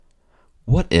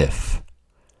What if?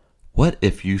 What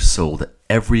if you sold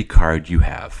every card you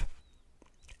have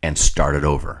and started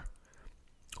over?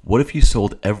 What if you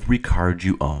sold every card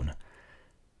you own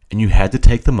and you had to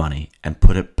take the money and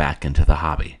put it back into the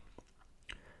hobby?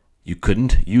 You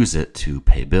couldn't use it to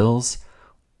pay bills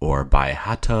or buy a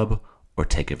hot tub or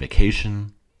take a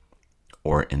vacation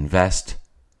or invest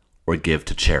or give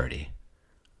to charity.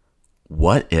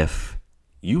 What if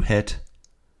you hit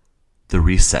the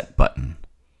reset button?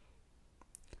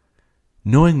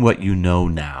 Knowing what you know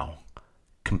now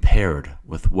compared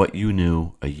with what you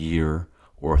knew a year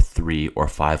or 3 or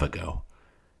 5 ago,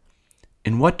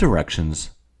 in what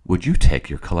directions would you take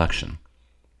your collection?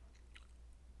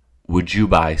 Would you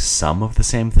buy some of the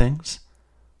same things?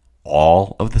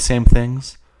 All of the same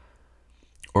things?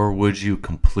 Or would you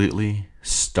completely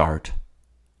start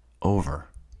over?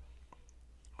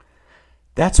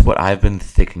 That's what I've been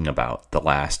thinking about the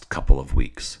last couple of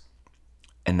weeks.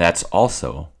 And that's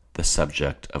also the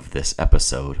subject of this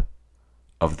episode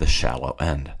of The Shallow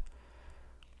End.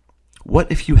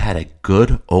 What if you had a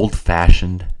good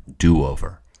old-fashioned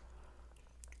do-over?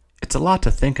 It's a lot to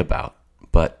think about,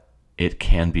 but it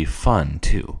can be fun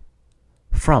too,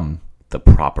 from the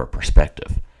proper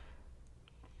perspective.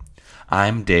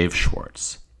 I'm Dave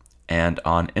Schwartz, and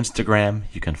on Instagram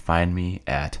you can find me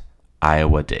at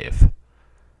Iowa Dave.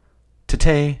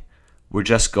 Today, we're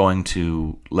just going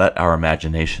to let our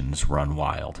imaginations run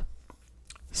wild.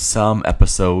 Some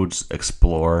episodes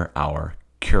explore our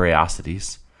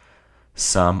curiosities.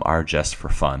 Some are just for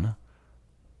fun.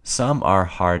 Some are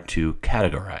hard to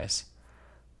categorize.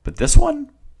 But this one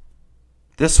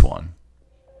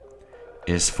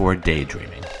is for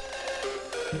daydreaming.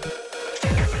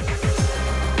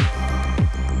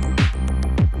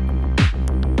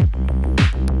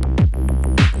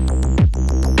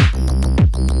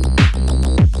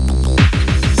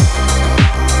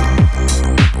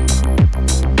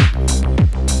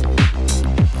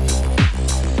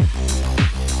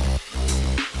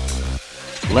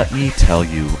 Let me tell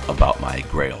you about my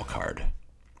grail card.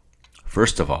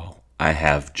 First of all, I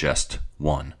have just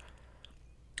one.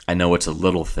 I know it's a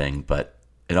little thing, but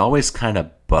it always kind of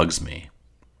bugs me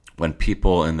when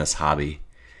people in this hobby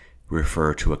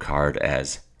refer to a card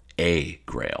as a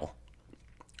grail.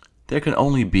 There can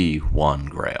only be one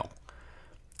grail.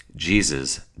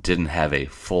 Jesus didn't have a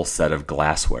full set of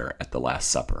glassware at the Last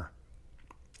Supper.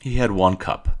 He had one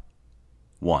cup.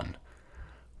 One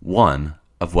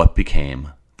of what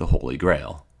became the Holy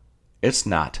Grail. It's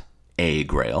not a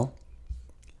grail.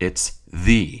 It's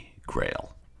the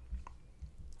grail.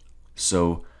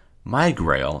 So my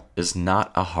grail is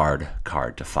not a hard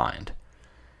card to find.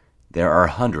 There are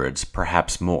hundreds,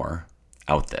 perhaps more,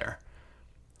 out there.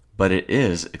 But it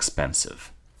is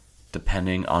expensive,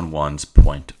 depending on one's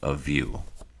point of view.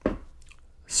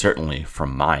 Certainly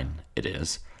from mine, it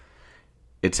is.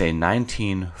 It's a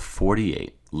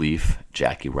 1948 Leaf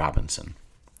Jackie Robinson.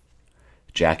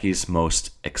 Jackie's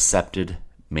most accepted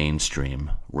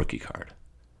mainstream rookie card.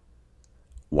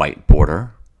 White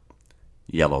border,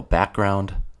 yellow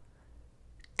background,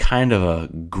 kind of a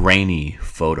grainy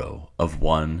photo of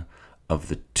one of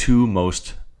the two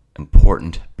most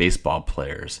important baseball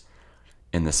players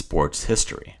in the sport's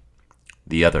history,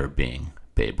 the other being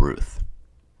Babe Ruth.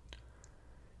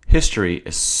 History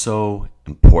is so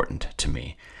important to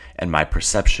me and my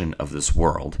perception of this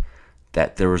world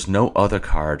that there is no other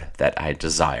card that I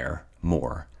desire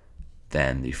more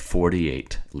than the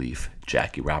 48 Leaf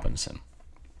Jackie Robinson.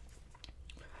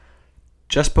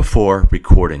 Just before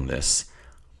recording this,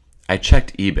 I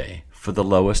checked eBay for the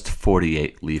lowest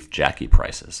 48 Leaf Jackie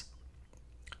prices.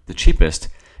 The cheapest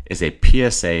is a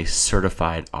PSA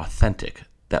certified authentic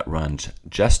that runs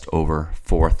just over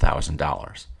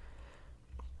 $4,000.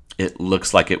 It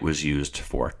looks like it was used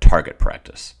for target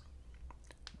practice.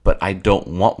 But I don't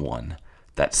want one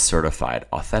that's certified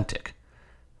authentic,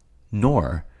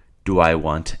 nor do I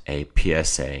want a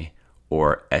PSA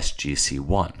or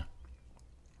SGC1.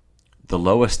 The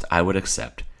lowest I would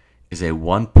accept is a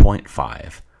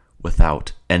 1.5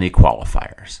 without any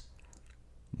qualifiers.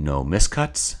 No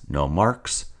miscuts, no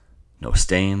marks, no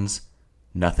stains,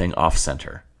 nothing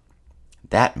off-center.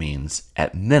 That means,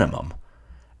 at minimum,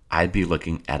 I'd be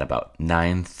looking at about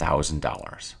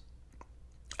 $9,000.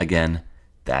 Again,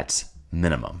 that's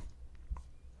minimum.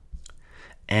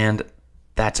 And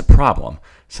that's a problem,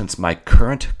 since my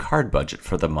current card budget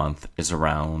for the month is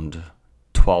around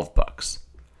 $12.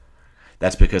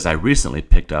 That's because I recently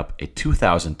picked up a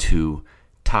 2002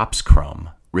 Topps Chrome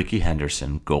Rickey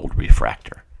Henderson Gold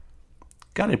Refractor.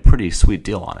 Got a pretty sweet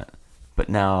deal on it, but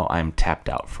now I'm tapped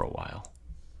out for a while.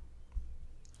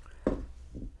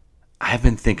 I've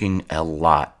been thinking a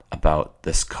lot about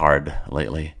this card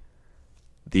lately.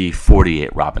 The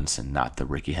 48 Robinson, not the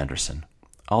Ricky Henderson.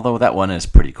 Although that one is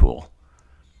pretty cool.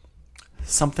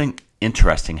 Something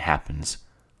interesting happens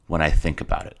when I think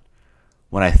about it.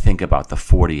 When I think about the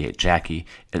 48 Jackie,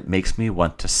 it makes me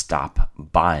want to stop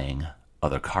buying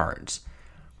other cards.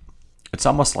 It's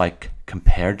almost like,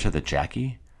 compared to the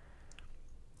Jackie,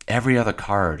 every other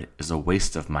card is a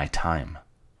waste of my time,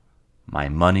 my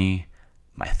money,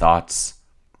 my thoughts.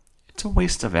 It's a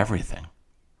waste of everything.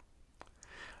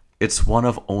 It's one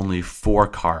of only 4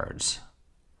 cards,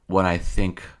 when I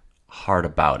think hard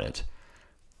about it,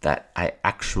 that I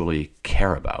actually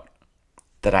care about,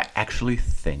 that I actually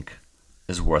think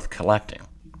is worth collecting.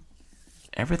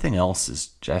 Everything else is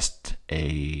just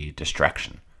a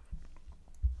distraction.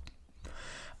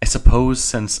 I suppose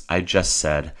since I just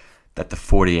said that the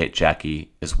 48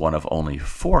 Jackie is one of only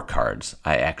 4 cards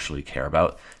I actually care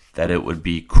about, that it would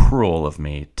be cruel of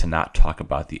me to not talk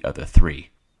about the other 3.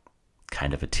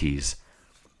 Kind of a tease.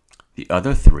 The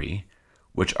other 3,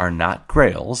 which are not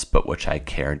grails, but which I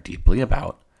care deeply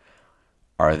about,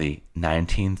 are the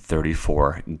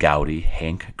 1934 Gaudi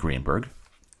Hank Greenberg,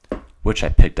 which I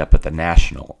picked up at the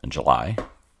National in July,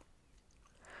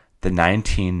 the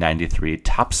 1993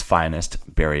 Topps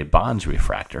Finest Barry Bonds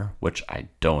Refractor, which I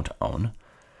don't own,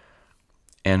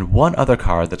 and one other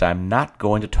card that I'm not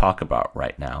going to talk about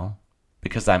right now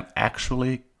because I'm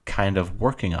actually kind of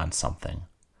working on something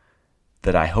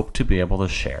that I hope to be able to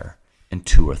share in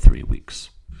 2 or 3 weeks.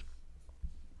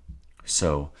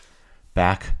 So,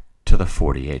 back to the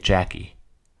 48 Jackie,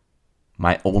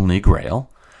 my only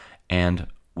grail, and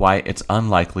why it's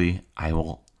unlikely I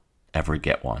will ever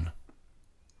get one.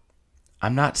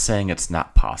 I'm not saying it's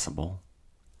not possible.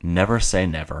 Never say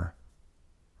never,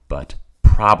 but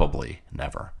probably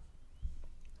never.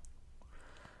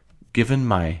 Given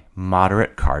my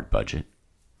moderate card budget,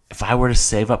 if I were to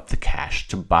save up the cash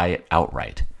to buy it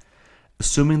outright,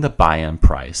 assuming the buy-in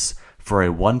price for a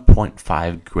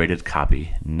 1.5 graded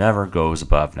copy never goes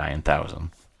above $9,000,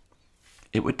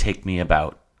 it would take me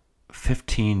about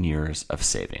 15 years of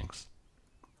savings.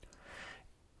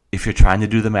 If you're trying to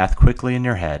do the math quickly in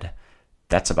your head,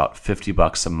 that's about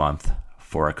 $50 a month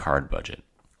for a card budget.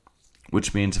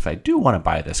 Which means if I do want to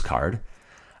buy this card,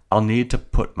 I'll need to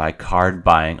put my card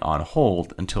buying on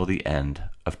hold until the end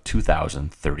of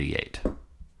 2038.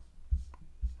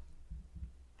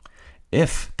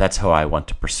 If that's how I want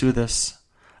to pursue this,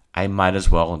 I might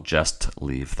as well just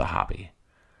leave the hobby.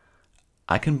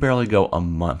 I can barely go a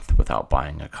month without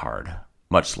buying a card,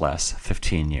 much less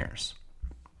 15 years.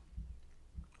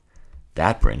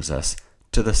 That brings us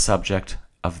to the subject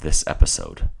of this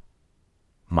episode,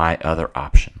 my other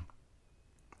option,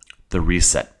 the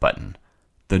reset button,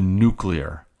 the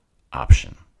nuclear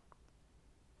option.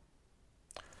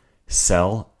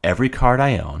 Sell every card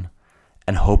I own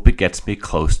and hope it gets me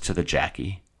close to the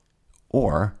Jackie,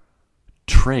 or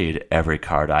trade every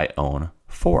card I own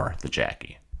for the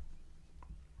Jackie.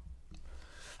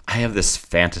 I have this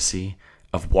fantasy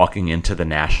of walking into the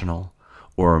National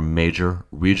or a major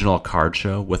regional card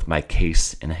show with my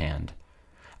case in hand.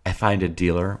 I find a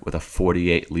dealer with a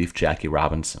 48 Leaf Jackie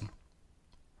Robinson.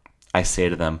 I say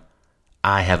to them,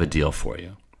 I have a deal for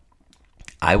you.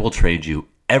 I will trade you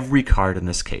every card in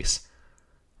this case,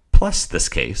 plus this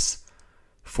case,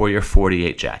 for your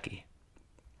 48 Jackie.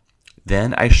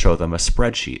 Then I show them a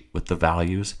spreadsheet with the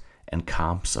values and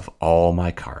comps of all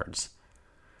my cards.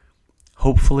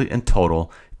 Hopefully in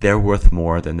total, they're worth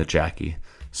more than the Jackie,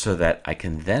 so that I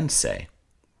can then say,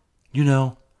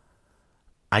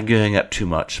 I'm giving up too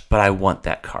much, but I want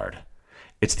that card.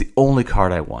 It's the only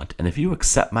card I want, and if you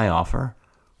accept my offer,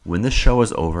 when the show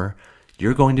is over,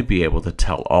 you're going to be able to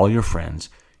tell all your friends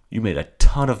you made a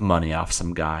ton of money off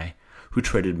some guy who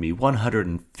traded me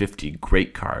 150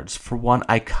 great cards for one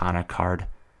iconic card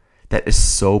that is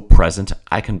so present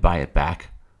I can buy it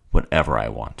back whenever I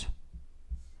want.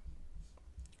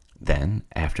 Then,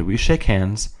 after we shake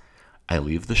hands, I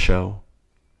leave the show,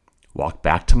 walk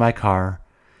back to my car,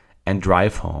 and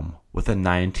drive home with a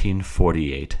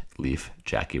 1948 Leaf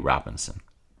Jackie Robinson,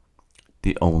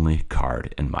 the only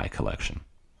card in my collection.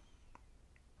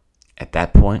 At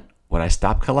that point, would I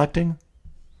stop collecting?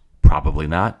 Probably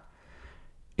not.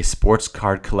 A sports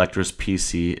card collector's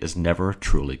PC is never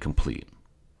truly complete,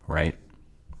 right?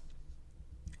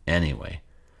 Anyway,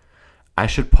 I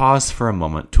should pause for a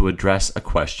moment to address a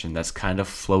question that's kind of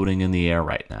floating in the air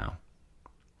right now.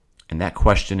 And that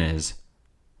question is,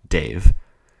 Dave,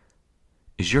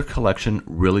 is your collection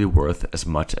really worth as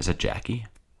much as a Jackie?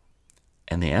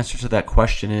 And the answer to that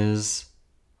question is,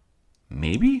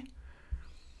 maybe?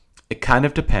 It kind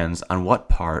of depends on what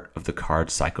part of the card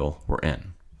cycle we're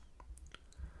in.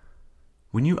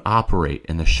 When you operate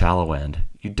in the shallow end,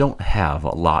 you don't have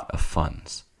a lot of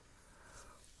funds.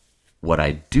 What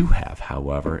I do have,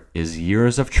 however, is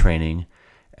years of training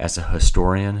as a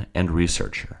historian and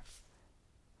researcher,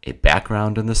 a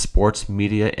background in the sports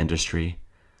media industry,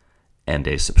 and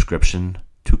a subscription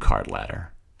to Card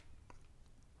Ladder.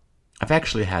 I've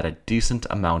actually had a decent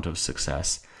amount of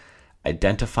success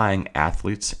identifying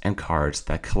athletes and cards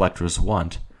that collectors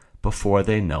want before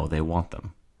they know they want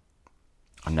them.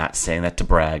 I'm not saying that to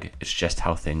brag, it's just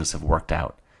how things have worked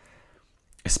out,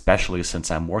 especially since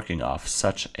I'm working off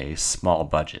such a small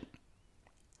budget.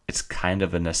 It's kind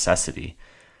of a necessity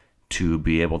to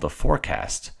be able to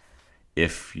forecast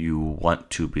if you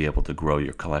want to be able to grow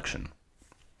your collection.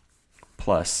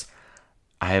 Plus,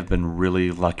 I have been really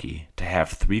lucky to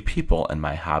have 3 people in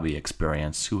my hobby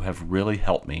experience who have really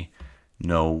helped me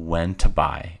know when to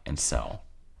buy and sell.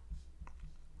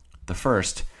 The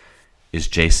first is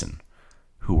Jason,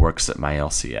 who works at my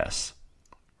LCS.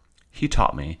 He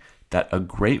taught me that a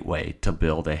great way to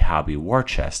build a hobby war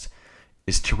chest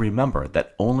is to remember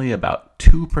that only about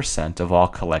 2% of all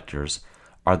collectors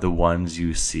are the ones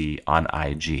you see on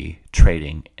IG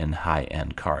trading in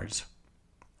high-end cards.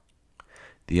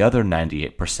 The other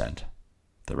 98%,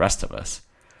 the rest of us,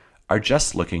 are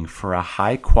just looking for a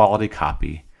high-quality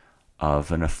copy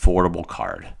of an affordable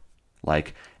card,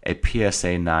 like a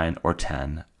PSA 9 or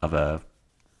 10 of a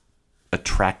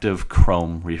attractive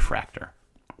chrome refractor.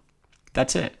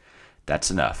 That's it.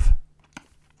 That's enough.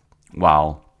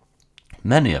 While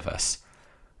many of us,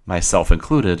 myself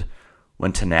included,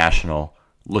 went to National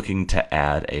looking to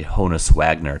add a Honus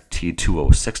Wagner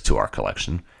T206 to our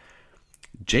collection,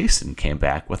 Jason came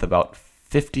back with about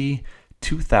 50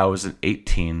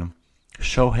 2018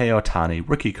 Shohei Ohtani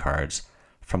rookie cards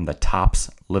from the Topps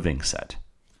Living set.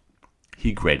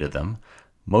 He graded them.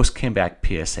 Most came back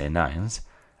PSA 9s,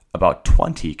 about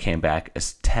 20 came back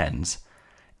as 10s,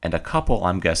 and a couple,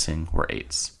 I'm guessing, were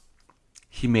 8s.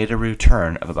 He made a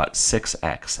return of about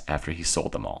 6x after he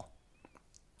sold them all.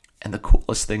 And the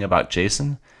coolest thing about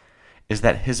Jason is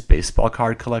that his baseball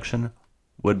card collection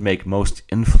would make most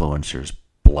influencers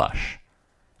blush.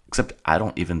 Except I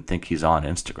don't even think he's on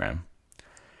Instagram.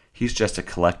 He's just a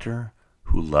collector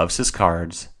who loves his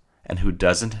cards and who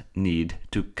doesn't need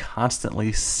to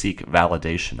constantly seek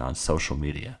validation on social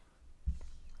media.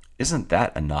 Isn't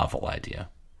that a novel idea?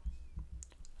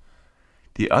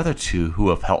 The other 2 who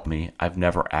have helped me I've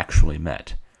never actually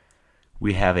met.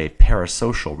 We have a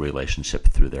parasocial relationship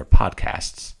through their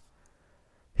podcasts.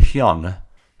 Hyung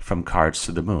from Cards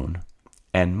to the Moon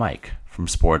and Mike from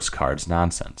Sports Cards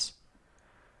Nonsense.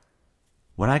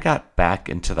 When I got back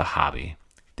into the hobby,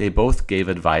 they both gave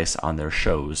advice on their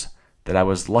shows that I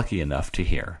was lucky enough to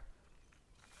hear.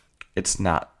 It's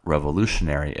not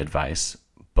revolutionary advice,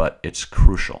 but it's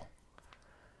crucial.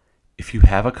 If you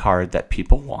have a card that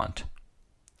people want,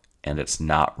 and it's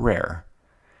not rare,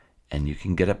 and you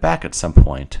can get it back at some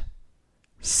point,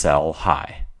 sell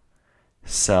high.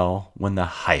 Sell when the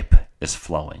hype is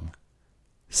flowing.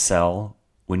 Sell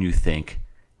when you think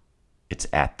it's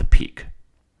at the peak.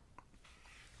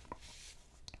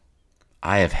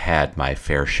 I have had my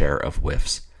fair share of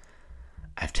whiffs.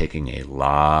 I've taken a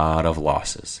lot of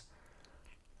losses.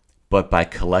 But by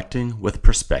collecting with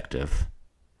perspective,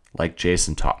 like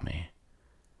Jason taught me,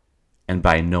 and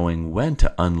by knowing when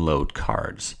to unload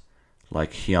cards,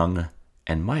 like Hyung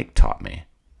and Mike taught me,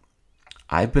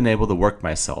 I've been able to work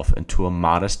myself into a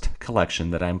modest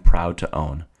collection that I'm proud to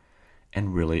own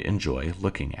and really enjoy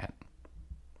looking at.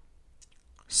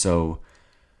 So,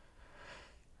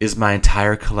 is my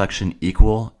entire collection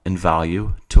equal in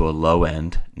value to a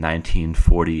low-end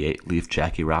 1948 Leaf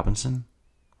Jackie Robinson?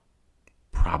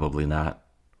 Probably not.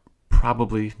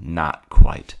 Probably not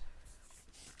quite.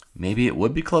 Maybe it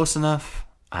would be close enough.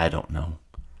 I don't know.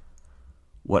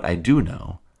 What I do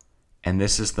know, and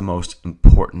this is the most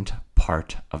important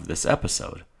part of this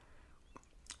episode,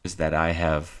 is that I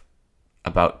have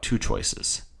about 2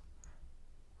 choices.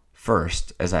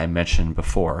 First, as I mentioned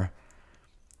before,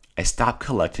 I stop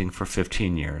collecting for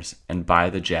 15 years and buy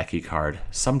the Jackie card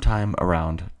sometime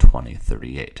around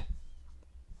 2038.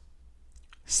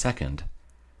 Second,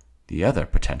 the other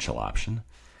potential option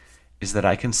is that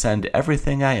I can send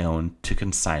everything I own to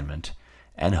consignment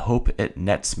and hope it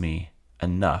nets me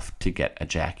enough to get a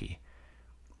Jackie.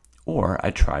 Or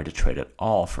I try to trade it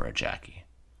all for a Jackie.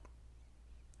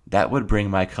 That would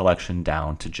bring my collection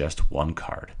down to just 1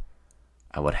 card.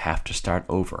 I would have to start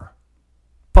over.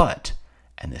 But,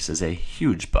 and this is a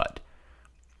huge but,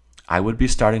 I would be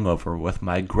starting over with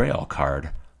my grail card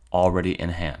already in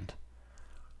hand.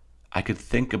 I could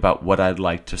think about what I'd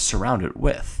like to surround it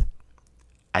with.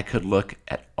 I could look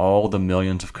at all the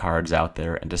millions of cards out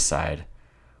there and decide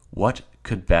what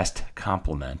could best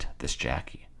complement this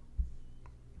Jackie.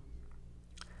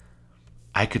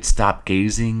 I could stop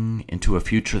gazing into a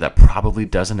future that probably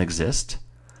doesn't exist,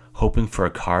 hoping for a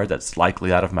card that's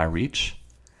likely out of my reach,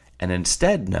 and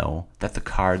instead know that the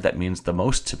card that means the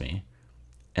most to me,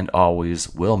 and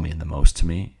always will mean the most to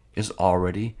me, is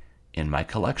already in my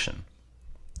collection.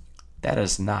 That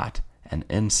is not an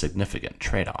insignificant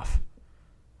trade-off.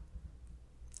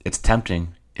 It's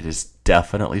tempting. It is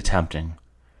definitely tempting.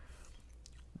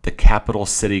 The Capital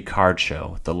City Card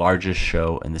Show, the largest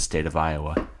show in the state of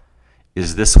Iowa,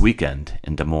 is this weekend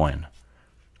in Des Moines.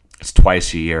 It's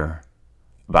twice a year,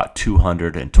 about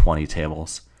 220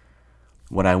 tables.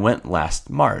 When I went last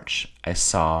March, I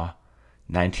saw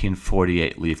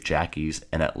 1948 Leaf Jackies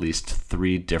in at least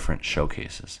 3 different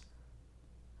showcases.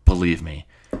 Believe me,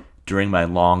 during my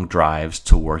long drives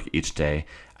to work each day,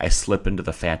 I slip into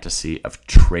the fantasy of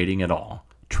trading it all,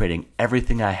 trading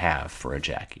everything I have for a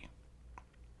Jackie.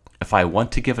 If I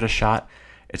want to give it a shot,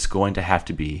 it's going to have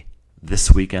to be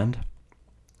this weekend,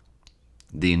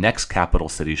 the next Capital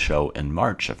City show in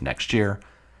March of next year,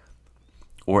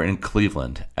 or in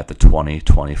Cleveland at the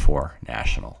 2024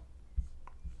 National.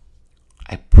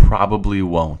 I probably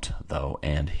won't, though,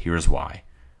 and here's why.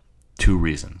 2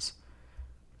 reasons.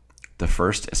 The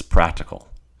first is practical.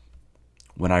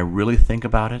 When I really think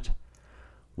about it,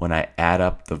 when I add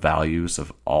up the values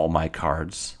of all my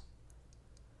cards,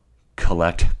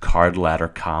 collect card ladder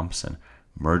comps, and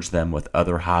merge them with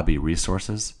other hobby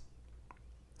resources,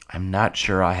 I'm not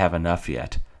sure I have enough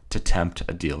yet to tempt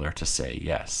a dealer to say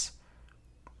yes.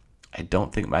 I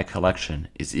don't think my collection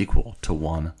is equal to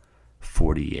one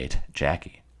 48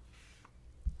 Jackie.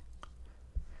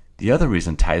 The other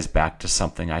reason ties back to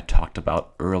something I talked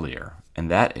about earlier,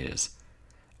 and that is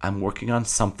I'm working on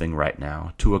something right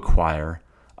now to acquire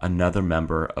another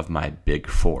member of my Big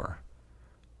Four,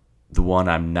 the one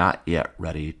I'm not yet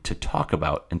ready to talk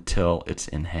about until it's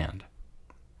in hand.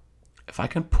 If I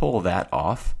can pull that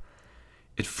off,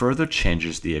 it further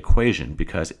changes the equation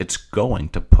because it's going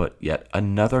to put yet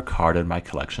another card in my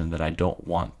collection that I don't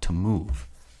want to move,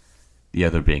 the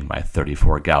other being my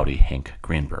 34 Gaudy Hank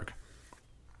Greenberg.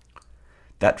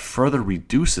 That further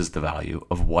reduces the value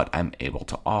of what I'm able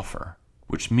to offer,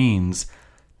 which means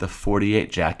the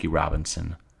 48 Jackie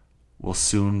Robinson will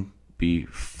soon be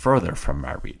further from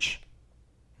my reach,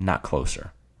 not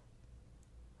closer.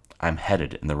 I'm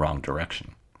headed in the wrong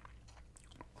direction.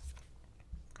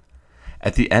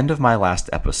 At the end of my last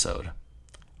episode,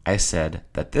 I said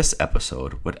that this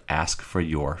episode would ask for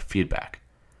your feedback.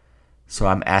 So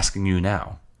I'm asking you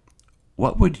now,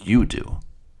 what would you do?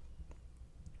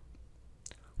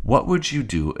 What would you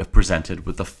do if presented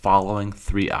with the following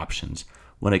 3 options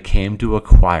when it came to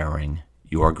acquiring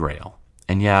your grail?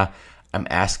 And yeah, I'm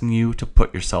asking you to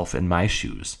put yourself in my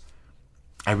shoes.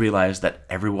 I realize that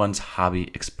everyone's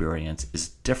hobby experience is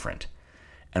different,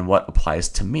 and what applies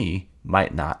to me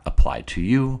might not apply to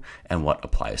you, and what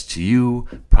applies to you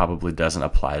probably doesn't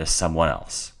apply to someone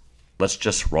else. Let's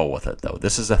just roll with it, though.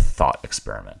 This is a thought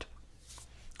experiment.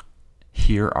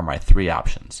 Here are my 3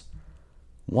 options.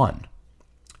 1,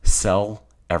 sell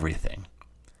everything.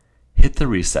 Hit the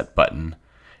reset button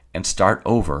and start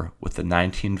over with the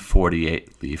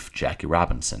 1948 Leaf Jackie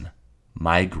Robinson,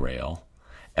 my grail,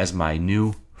 as my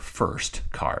new first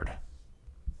card.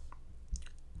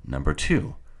 Number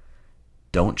 2,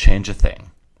 don't change a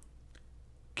thing.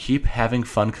 Keep having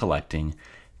fun collecting,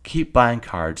 keep buying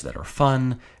cards that are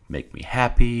fun, make me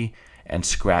happy, and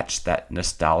scratch that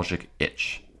nostalgic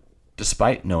itch,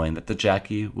 despite knowing that the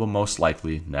Jackie will most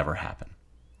likely never happen.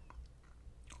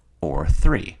 Or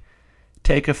 3,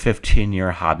 take a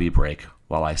 15-year hobby break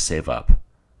while I save up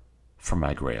for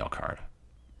my grail card.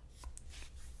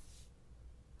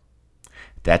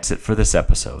 That's it for this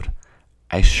episode.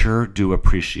 I sure do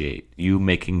appreciate you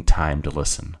making time to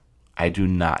listen. I do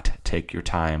not take your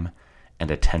time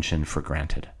and attention for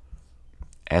granted.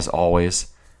 As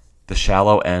always, The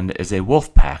Shallow End is a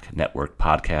Wolfpack Network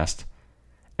podcast,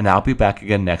 and I'll be back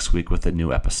again next week with a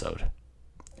new episode.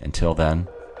 Until then,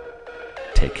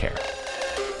 take care.